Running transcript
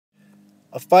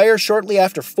A fire shortly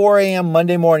after 4 a.m.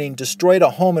 Monday morning destroyed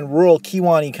a home in rural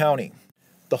Kewaunee County.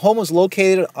 The home was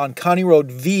located on County Road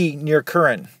V near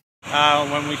Curran.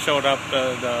 When we showed up,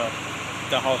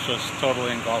 the house was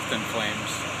totally engulfed in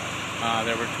flames.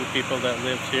 There were two people that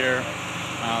lived here.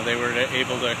 They were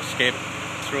able to escape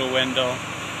through a window.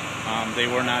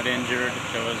 They were not injured.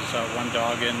 There was one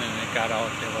dog in and it got out.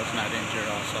 It was not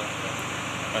injured also.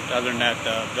 But other than that,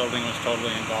 the building was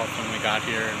totally engulfed when we got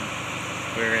here, and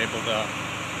we were able to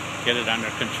get it under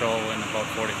control in about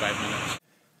 45 minutes.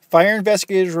 Fire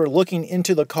investigators were looking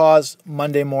into the cause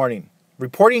Monday morning.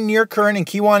 Reporting near Curran in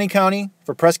Kewaunee County,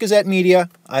 for Press Gazette Media,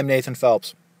 I'm Nathan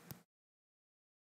Phelps.